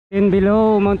In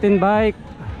below mountain bike.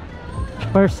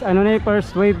 First ano na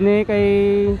first wave ni kay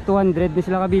 200 na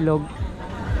sila kabilog.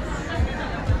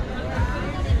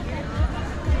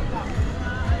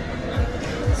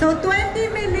 So 20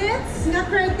 minutes na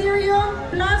criterium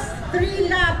plus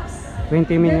 3 laps.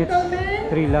 20 minutes,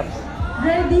 3 laps.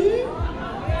 Ready?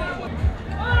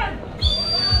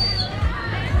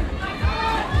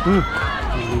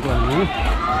 Hindi ko ano.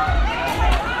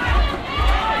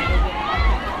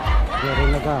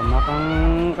 Pero nagamak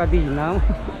ang kadinaw.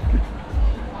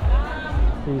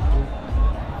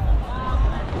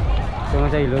 So nga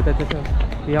sa ilo, ito sa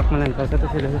piyak malantaw. Ito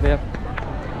sila sa piyak.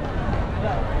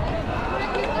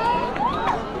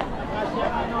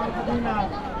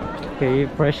 Okay,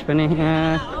 fresh pa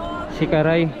na si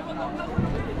Karay.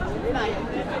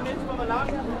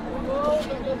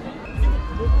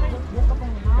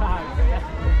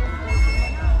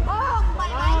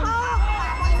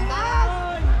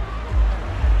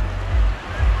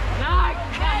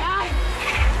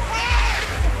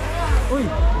 Uy!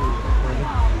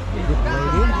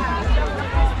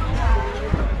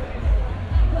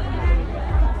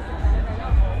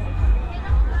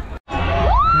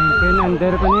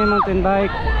 Under pa niya mountain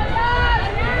bike.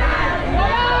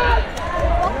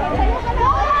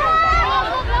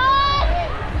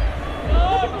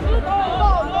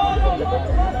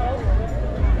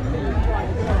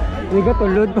 Liga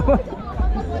tulod pa.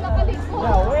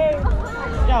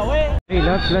 3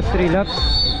 laps, last 3 laps.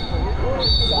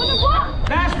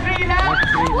 Last 3 laps.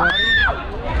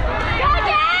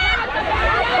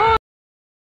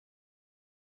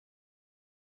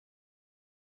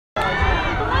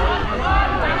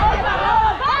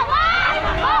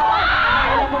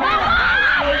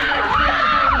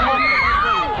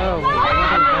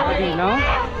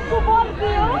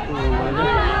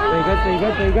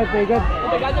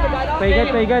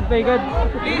 Paigad.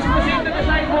 Please proceed to the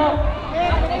sidewalk.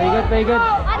 Paigad.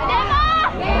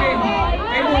 Okay.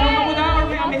 May bulong ka muna or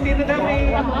may amintin na daw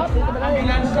may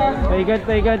ambulance ka.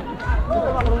 Paigad.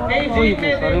 Uy,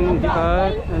 parang hindi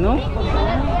ka, ano?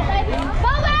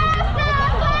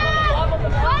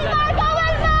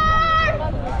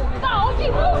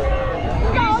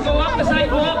 Please go up the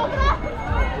sidewalk.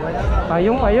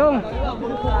 Payong.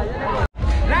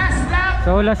 Last lap.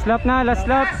 So last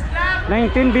lap.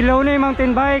 19 below na yung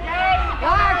mountain bike.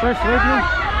 First wave na.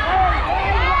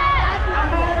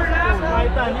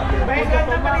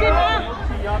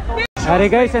 Sorry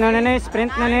guys, ano na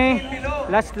sprint na na.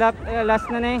 Last lap, last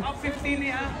na na.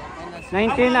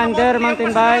 19 under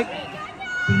mountain bike.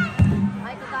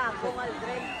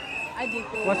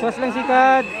 Was lang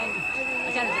sikad.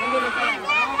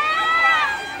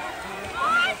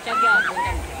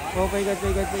 Oh, paigad.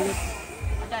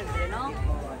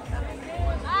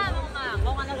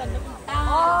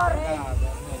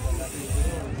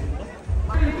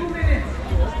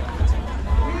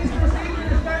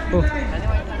 Oh.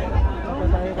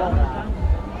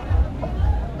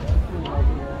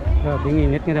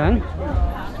 Grabing init nga daan.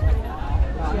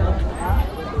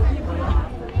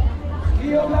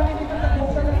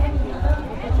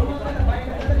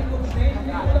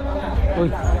 Uy.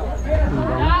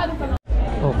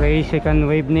 Okay, second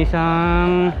wave ni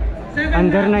isang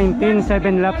under 19,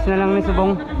 7 laps na lang ni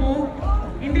subong.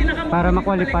 Para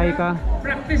ma-qualify ka.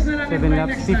 7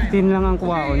 laps, 15 lang ang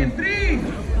kuwaon. 3,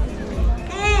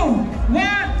 2,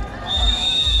 1.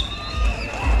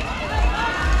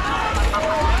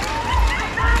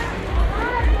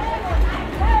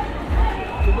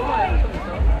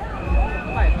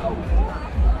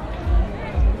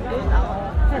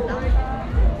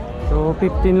 So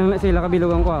 15 lang na sila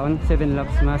kabilog ang kuwaon, 7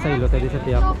 laps, masaylo tayo sa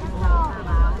tiyak.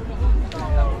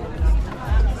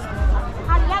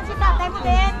 Halian si tatay mo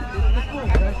din.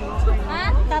 Ha?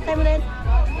 Tatay mo din.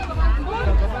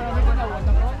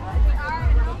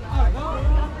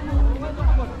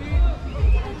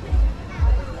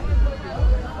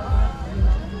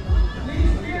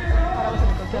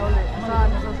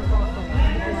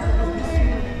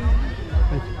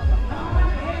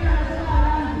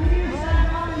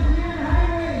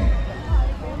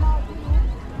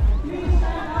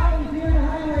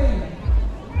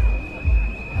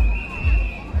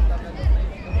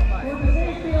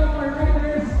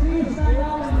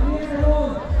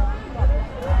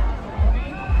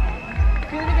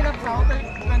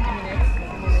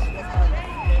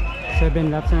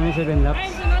 Seven laps na, 7 laps.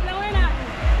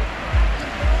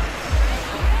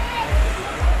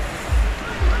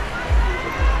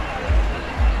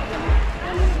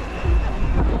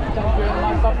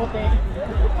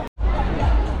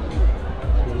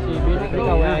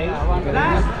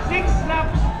 Last 6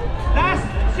 laps. Last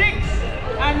 6.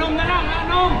 Anong na lang,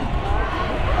 anong?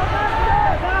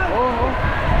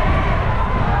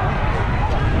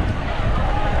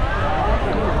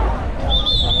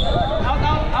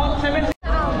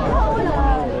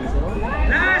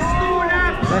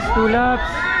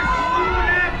 laps.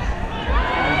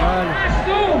 Bal.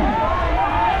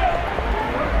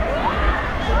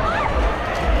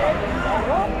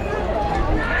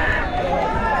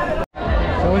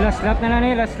 So last lap na lang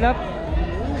eh, last lap.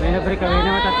 May na-break away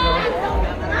na tatlo.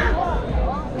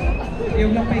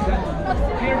 Yung lang may gun.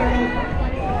 Clear the road.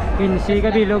 15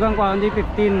 kabilog ang kuha, hindi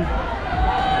 15.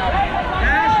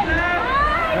 Last lap.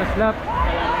 Last lap.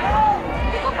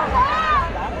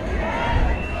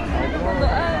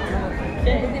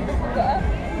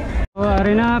 So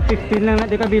ari na 15 lang na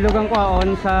di kabilog ang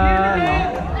kuhaon sa ano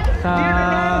sa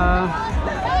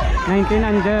 19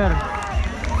 under.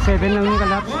 7 lang yung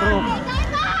kalap stroke.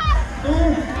 2,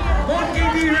 both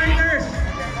KD riders.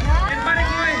 And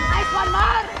Parikoy. Nice one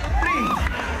more!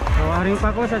 3. So aring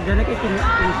pa ko sa dyan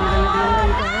nakikinisila na din ang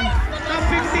ito. Top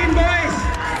 15 boys.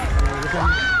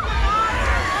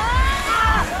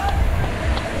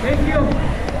 Thank you.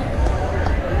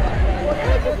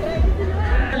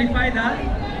 Qualified ha?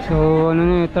 So ano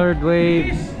na yung third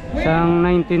wave sang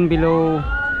 19 below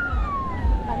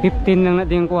 15 lang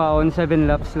natin yung kuhaon, 7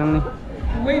 laps lang ni.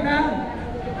 Wait now.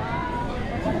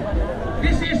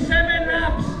 This is 7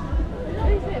 laps.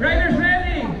 Riders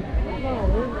ready.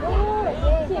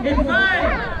 In 5,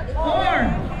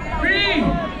 4, 3,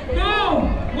 2,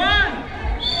 1.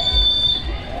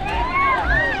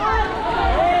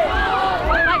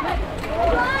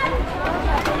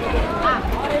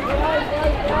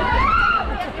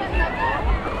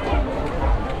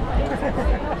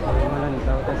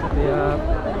 Malantaw ta sa tiyak.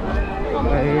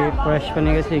 Kay fresh pa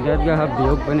ni kasigad,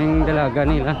 gahabiyog pa ng dalaga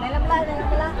nila.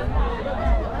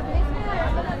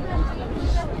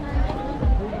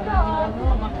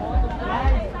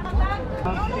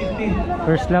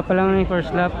 First lap pa lang ni,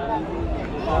 first lap.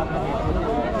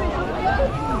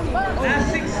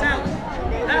 Last 6 laps.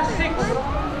 Last 6.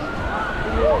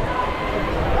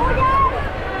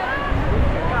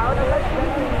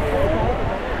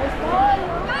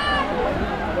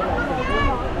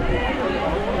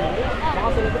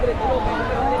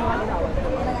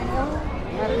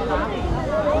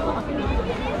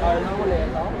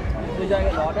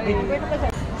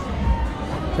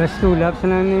 Plus 2 laps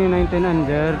na ni 19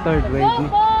 under, third wave ni.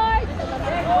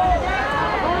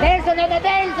 Dale, sunod na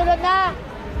Dale! Sunod na!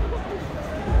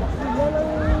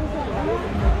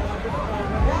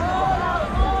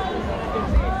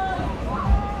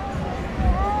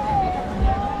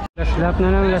 Last lap na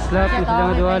lang, last lap. Yung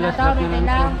silang dua, last lap na lang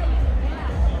ito.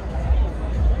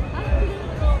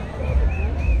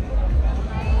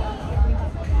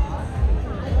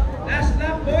 Last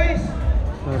lap boys.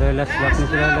 So last lap na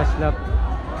sila, last lap.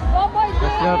 Go boys!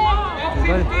 Last lap. Top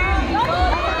Goal. 15.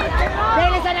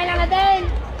 Dale, isa na lang na Dale!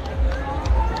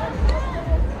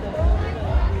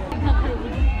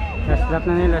 Last lap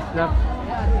na ni, last lap.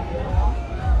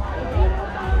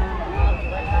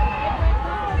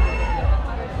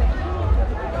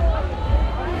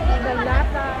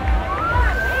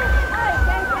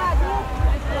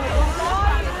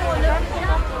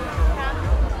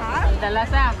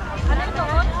 Dalasa. Ano to?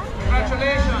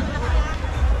 Congratulations.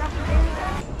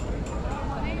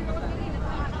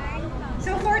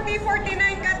 So 40-49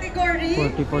 category,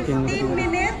 40-49 15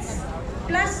 minutes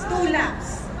plus 2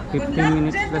 laps. 15 Good luck,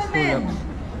 minutes plus 2 gentlemen. laps.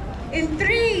 In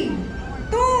 3,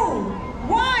 2,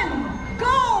 1,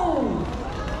 go!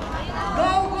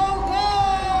 Go, go, go!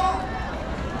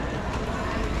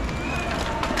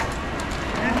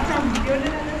 Champion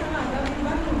na natin sa mga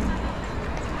bago.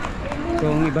 So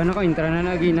ang iba na ka-intra na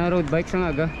lagi na road bikes ang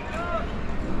aga.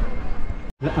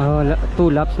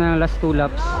 2 laps na, last 2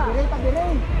 laps.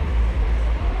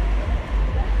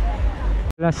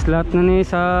 Last lap na ni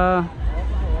sa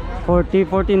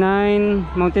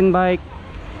 40-49 mountain bike.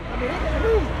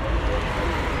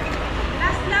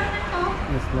 Last lap na to.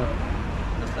 Last lap.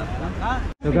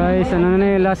 So guys, ano na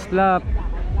ni last lap.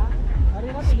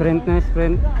 Sprint na,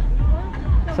 sprint.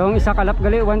 So ang isa kalap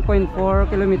gali 1.4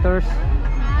 kilometers.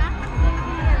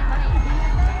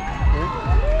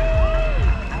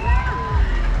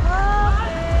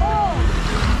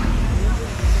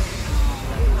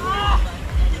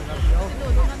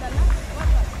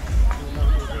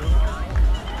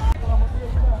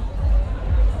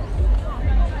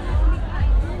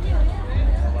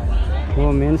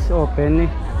 Women's open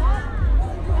eh.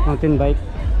 Mountain bike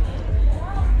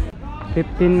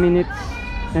 15 minutes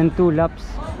and 2 laps.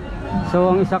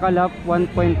 So ang isa ka lap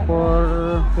 1.4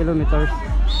 kilometers.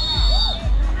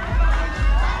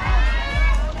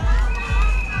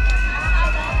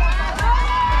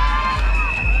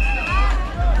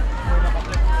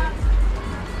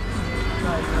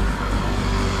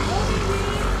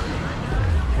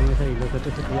 Kami sa ilo sa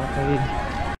tusit lakay.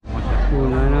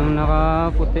 Una nang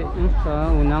nakaputi sa sa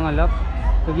unang alap.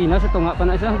 Kagina sa tunga pa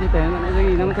na siya. Dito yan.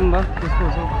 Kagina mo tumba.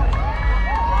 Puso.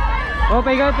 Oh,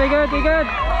 paigat.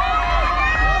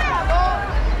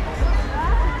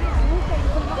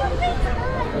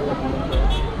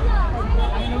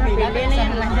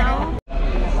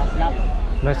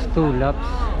 Last 2 laps.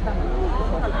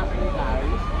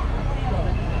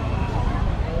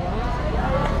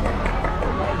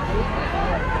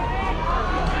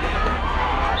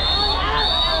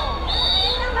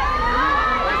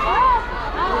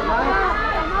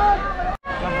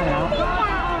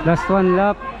 Last 1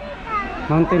 lap.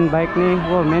 Mountain bike ni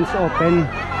Women's Open.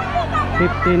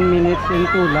 15 minutes in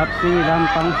 2 laps ni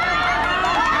Lampang.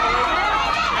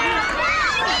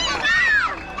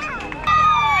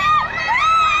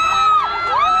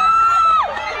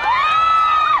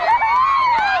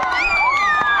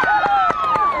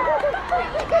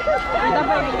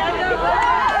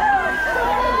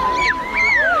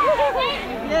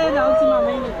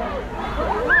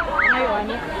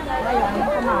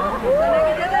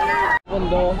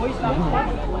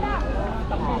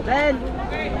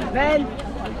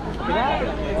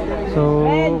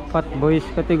 So, Fat Boys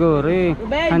category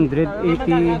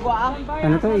 180,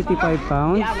 ano to, 85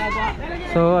 pounds.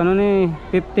 So, ano ni,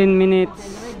 15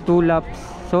 minutes 2 laps.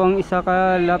 So, ang isa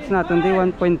ka laps natin di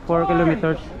 1.4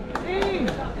 kilometers. 3,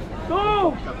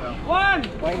 2, 1.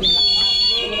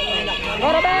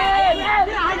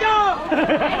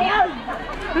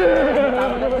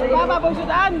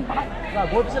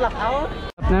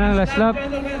 Lap na lang, last lap.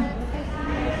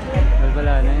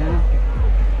 Balbala na yan.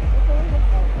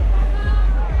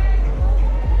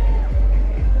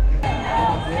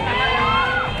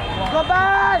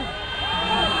 Laban!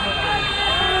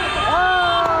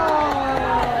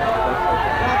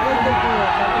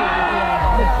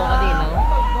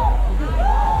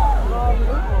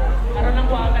 Karoon ng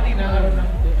kuha kanina, karoon ng...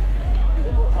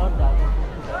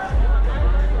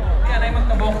 Kaya na yung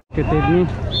magtabok. Executive ni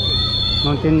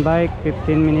mountain bike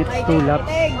 15 minutes 2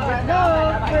 laps.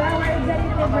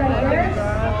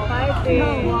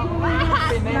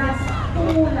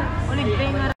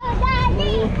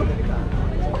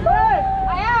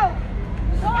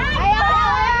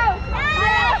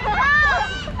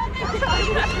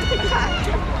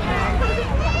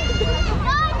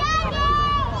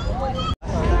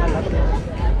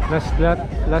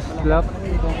 Last lap.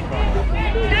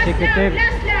 Executive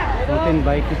mountain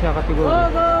bike siya kategory.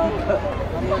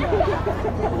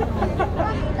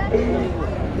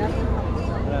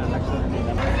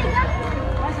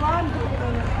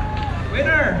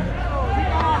 Winner!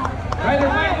 Rider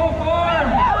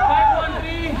 504,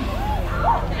 513,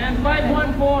 and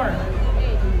 514.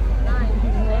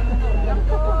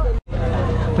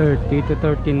 30 to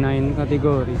 39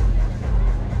 category.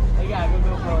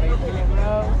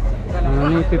 Ano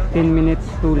ni 15 minutes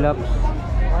 2 laps.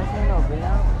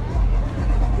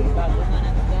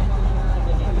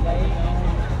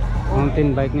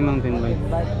 Mountain bike ni mountain bike.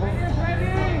 3,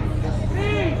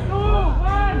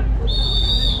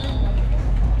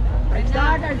 2, 1.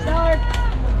 Start!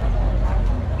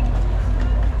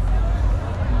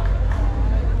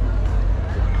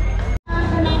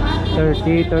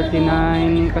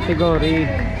 39 category.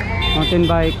 Mountain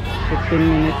bike 15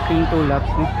 minutes in 2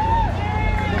 laps ni.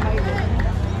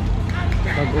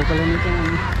 Bago pala nito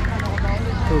ano.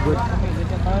 So good.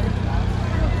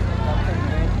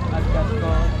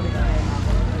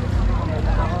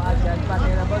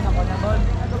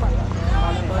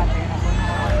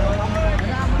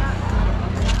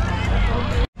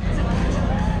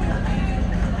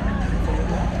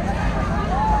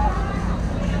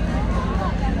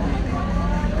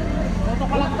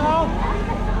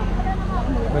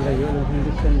 Malayo lang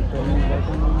hindi sanito.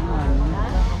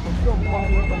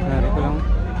 Nari ko lang.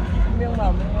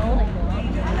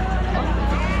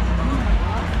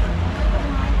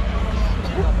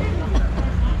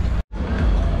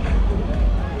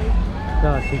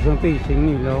 Kasi yung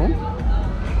pacing nila oh.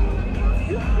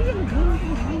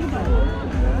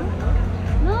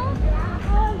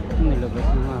 Nilabas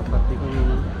ng mga pati ko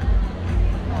nila.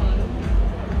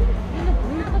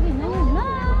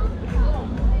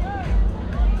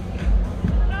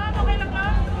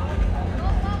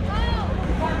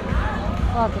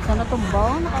 Sana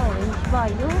tumbaw, naka-orange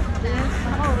bayo.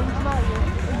 Naka-orange bayo.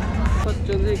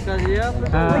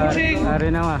 Ari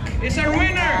na ma. Is our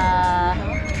winner!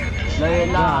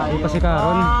 Layo pa si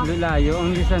Karon. Layo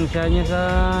ang distansya niya sa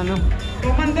ano.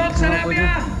 Comandant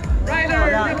Sarabia!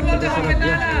 Rider Nicolda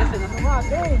Kapitala!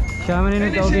 Siya man yung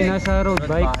nagtawagin na sa road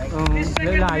bike.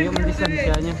 Layo ang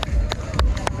distansya niya.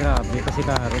 Grabe pa si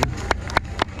Karon.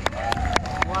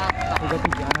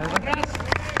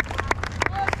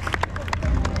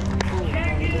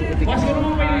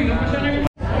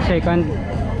 second.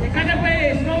 Second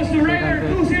place goes to rider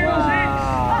 206,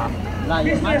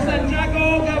 Mr.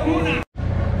 Santiago Gabuna.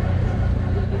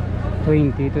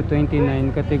 20 to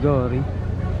 29 category.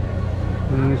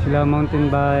 Sila mountain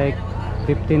bike,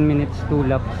 15 minutes 2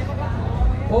 laps.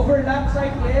 Overlap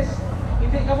cyclist,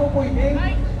 hindi ka mo pwedeng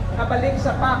kabalik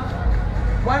sa pack.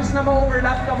 Once na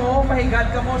ma-overlap ka mo, mahigad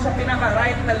ka mo sa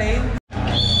pinaka-right na lane.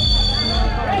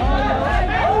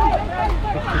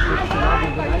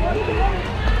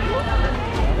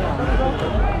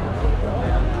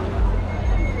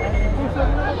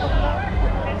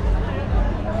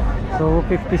 So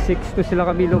 56 to sila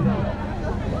kabilog.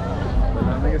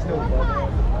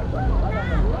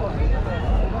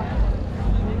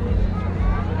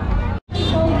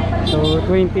 So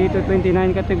 20 to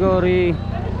 29 category.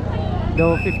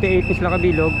 Do 58 to sila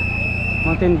kabilog.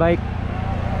 Mountain bike.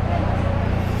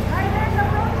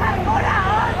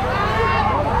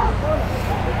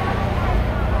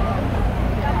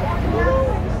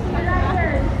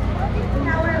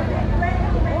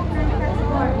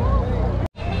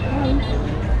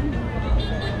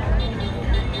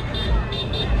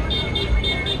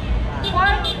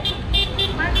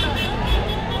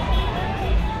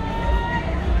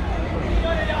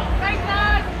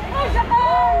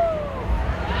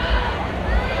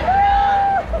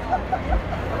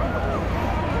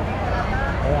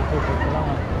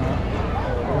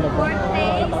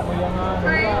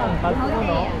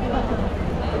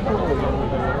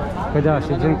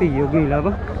 Kadasig sang tiyog nila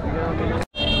ba?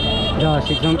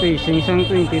 Kadasig sang pacing sang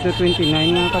 20 to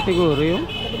 29 na kategorya.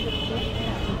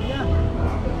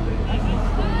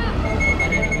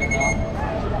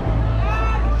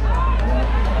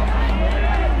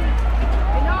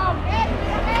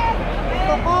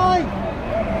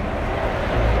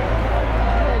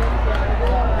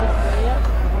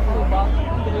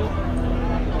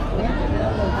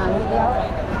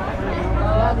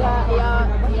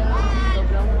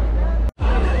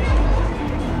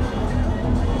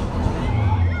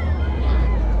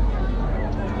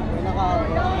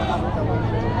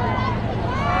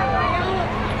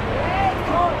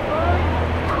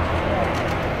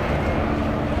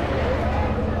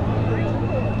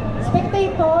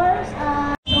 Spectators,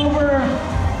 Over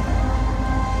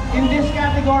in this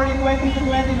category 20 to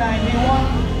 29, they won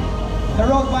the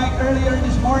road bike earlier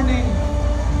this morning.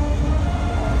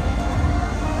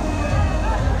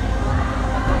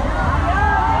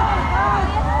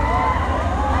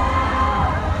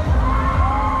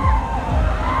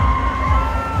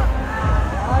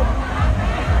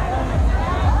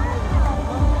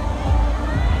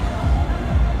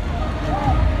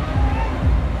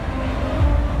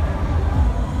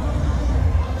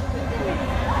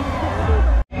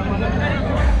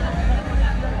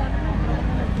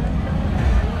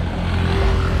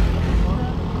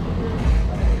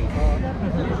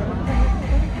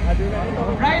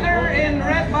 Rider in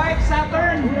red bike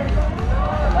Saturn,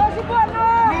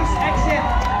 please exit.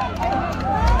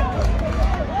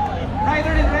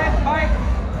 Rider in red bike,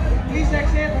 please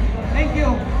exit. Thank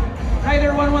you.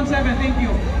 Rider 117, thank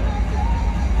you.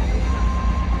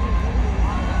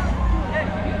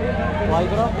 Why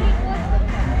bro?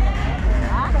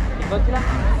 Ikot sila.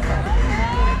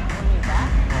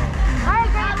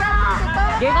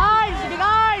 Sige Carl! Sige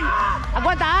Carl!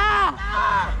 Agwanta!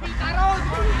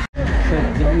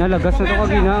 Nalagas na to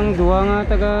kagina ang duwa nga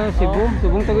taga Cebu,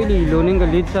 subong taga Iloilo ning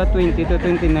galid sa 20 to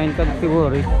 29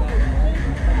 category.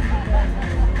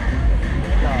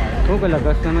 Oh,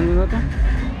 galagas naman nila to.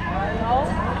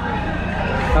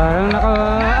 Parang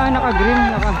naka-green,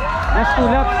 last 2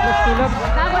 laps.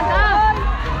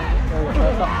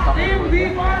 Team B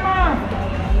Pharma,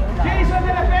 Jason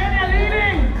de la Peña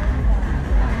leading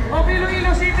of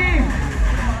Iloilo City.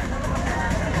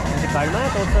 Si Carl man,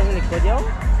 ito sa likod yaw.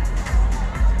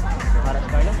 Aras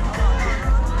Carl.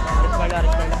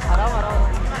 Araw.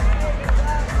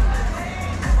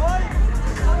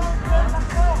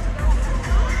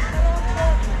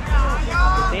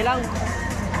 Tilang.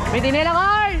 May tinilang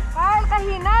Carl! Carl,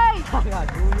 kahinay!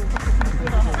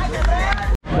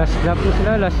 Last lap na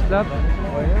sila, last lap.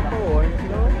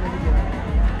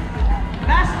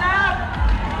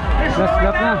 Last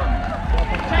lap na.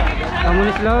 Amo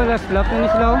ni sila, last lap na ni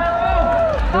sila.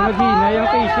 So naghinay ang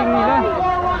pacing nila.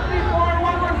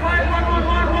 145,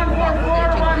 111,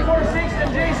 144, 146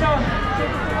 and Jason.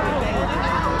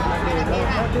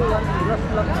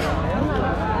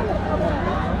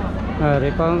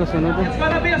 Ari pa ang kasunod. It's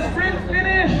gonna be a sprint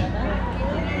finish.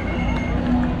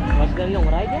 Mas gali yung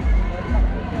ride eh?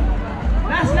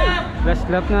 Last lap. Last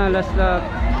lap na, last lap.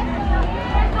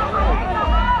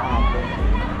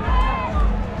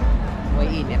 May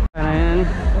init. Ano yan?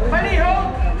 Paliho.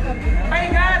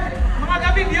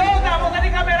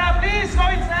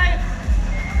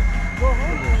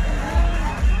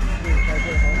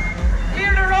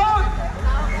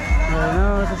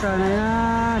 sana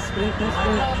yan. Sprint na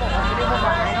sprint.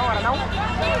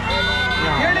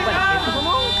 Here they come!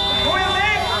 Who will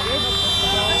take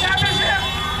the championship?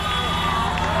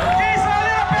 Jason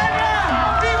Pedra!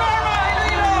 Vivarma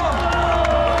Iloilo!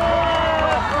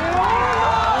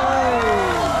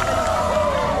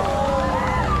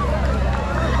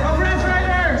 Congrats,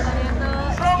 riders!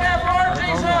 Strong effort,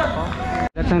 Jason!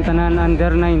 Lahat ng tanan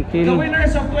under 19. The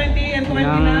winners of 20 and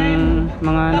 29. Ng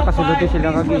mga nakasulod din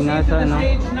sila kagina sa ano,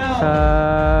 sa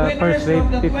first wave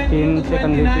 15,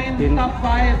 second wave 15,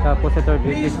 tapos sa third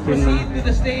wave 15 man. Proceed to the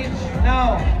stage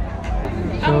now.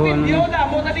 So, ang video na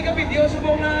mo tadi ka video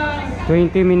subong na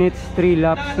 20 minutes 3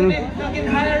 laps no?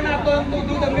 hire naton to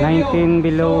do the video. 19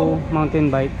 below mountain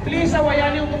bike. Please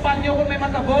awayan yung kupanyo kung may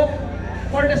matabok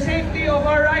for the safety of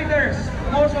our riders.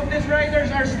 Most of these riders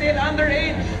are still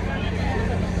underage.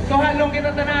 So halong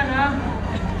kita tanan ha.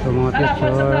 So mga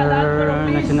picture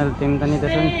national team tanita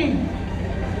son. Stay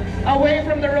away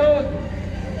from the road.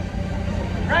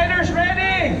 Riders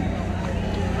ready?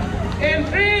 In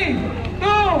 3, 2,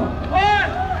 1.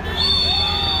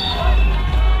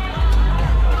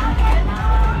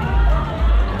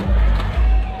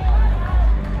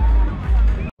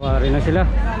 Wari na sila.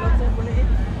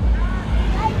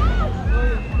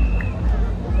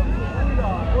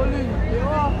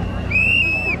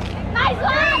 Nice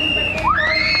one!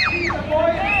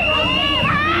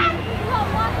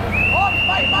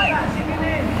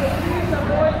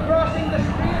 Crossing the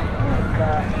street.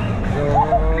 So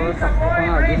Please takbo pa avoid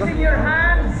nga, di ba? raising your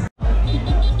hands.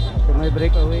 So may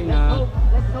breakaway na.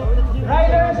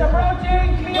 Riders approaching.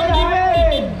 Clear the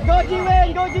highway. Go G-Win!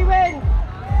 Go G-Win!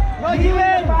 Go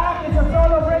G-Win! Back. It's a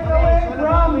solo breakaway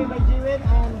from By G-Win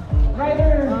and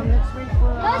riders. let's wait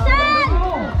for let's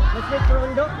wait for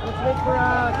Undo. Let's wait for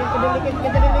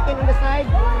Kintadilikin on the side.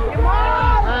 Come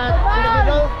on! In the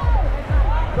middle.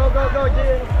 Go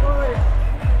G-Win, of course.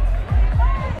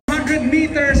 100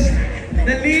 meters.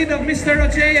 The lead of Mr.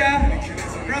 Ojea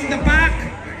from the back.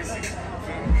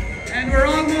 And we're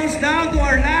almost down to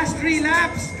our last 3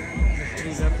 laps. 3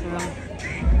 laps na lang.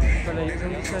 Palayo ng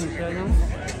distansya no?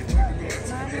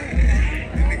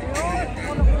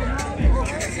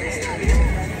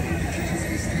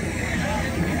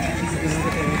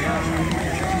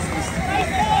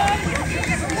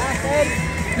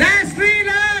 Last 3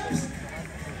 laps.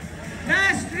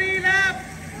 Last 3 laps.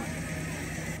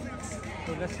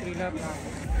 So last 3 laps.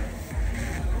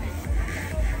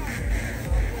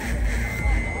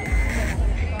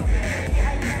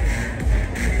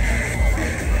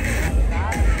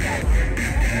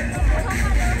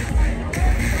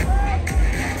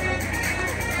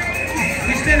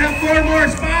 We still have 4 more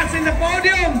spots in the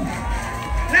podium.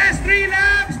 Last 3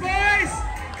 laps, boys.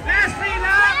 Last 3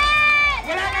 laps.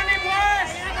 Wala na ni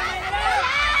boys.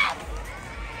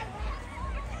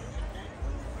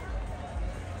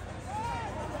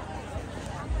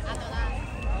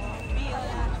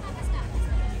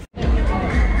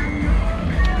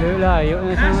 Layo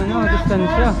na sa ano,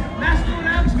 distansya. Last 2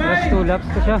 laps, Last bye. 2 laps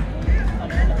pa siya.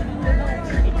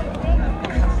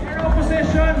 Zero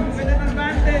position with an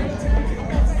advantage.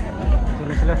 So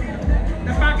na sila.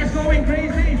 The pack is going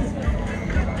crazy.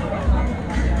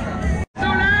 2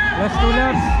 laps. Last 2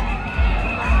 laps.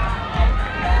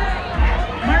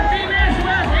 Martinez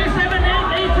West,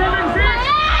 878,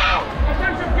 876. A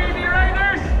bunch of KD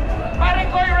riders.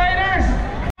 Maricoy riders.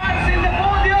 Spots in the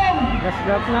podium. Last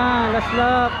lap na, last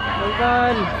lap.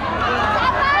 Balikan.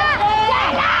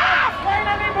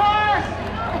 Finally, boys.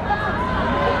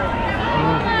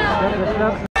 Last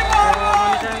lap. So,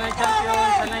 siya na champion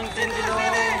sa 19 below.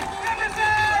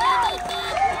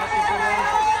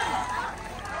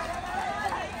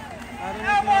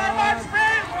 No more mud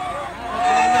sprint.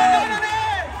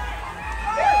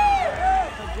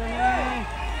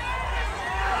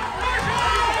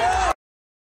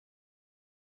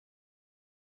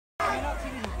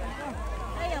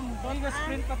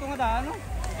 Sprint pa itong daan, no?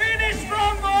 Finish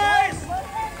strong, boys.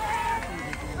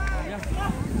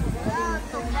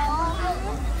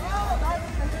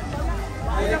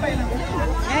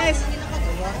 Yes.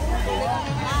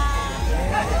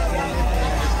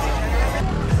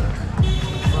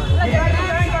 We'd like to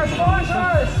thank our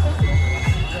sponsors.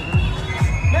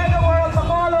 MEGAWORLD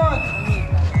BACOLOD,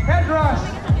 Headrush,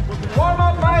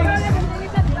 Warm-Up Bikes,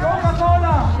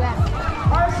 Coca-Cola,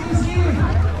 RCC,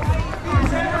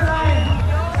 Centerline,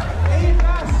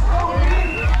 A-Plus,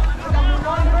 Oak-Leaf,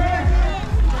 Convert,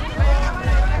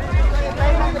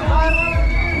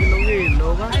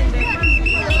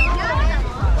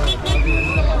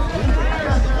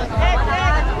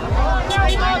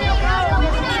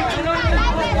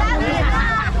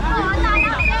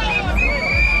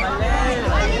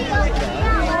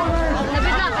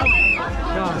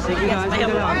 Ayaw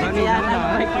mo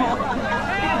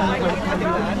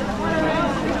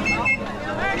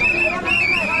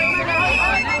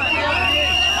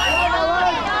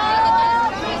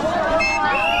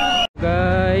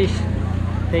guys,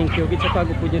 thank you gid sa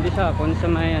pag-upo dyan sa akon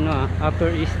sa may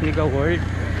Upper East MEGAWORLD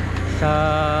sa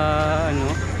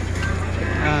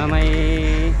may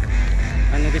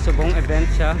subong event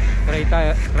siya,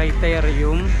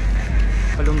 CRITERIUM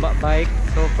palumba bike.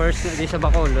 So first na di sa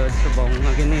Bacolod subong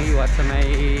giniiwat sa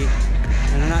may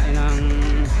inang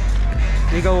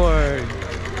MEGAWORLD.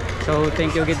 So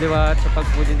thank you gid liwat sa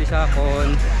pag-upo dyan sa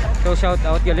akon. So shout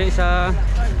out gali sa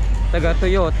taga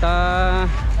Toyota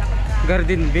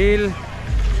Gardenville,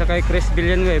 sakay Chris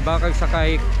Villanueva, bakag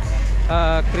sakay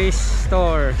Chris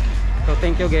Store. So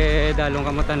thank you gid dalong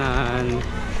kamutanan.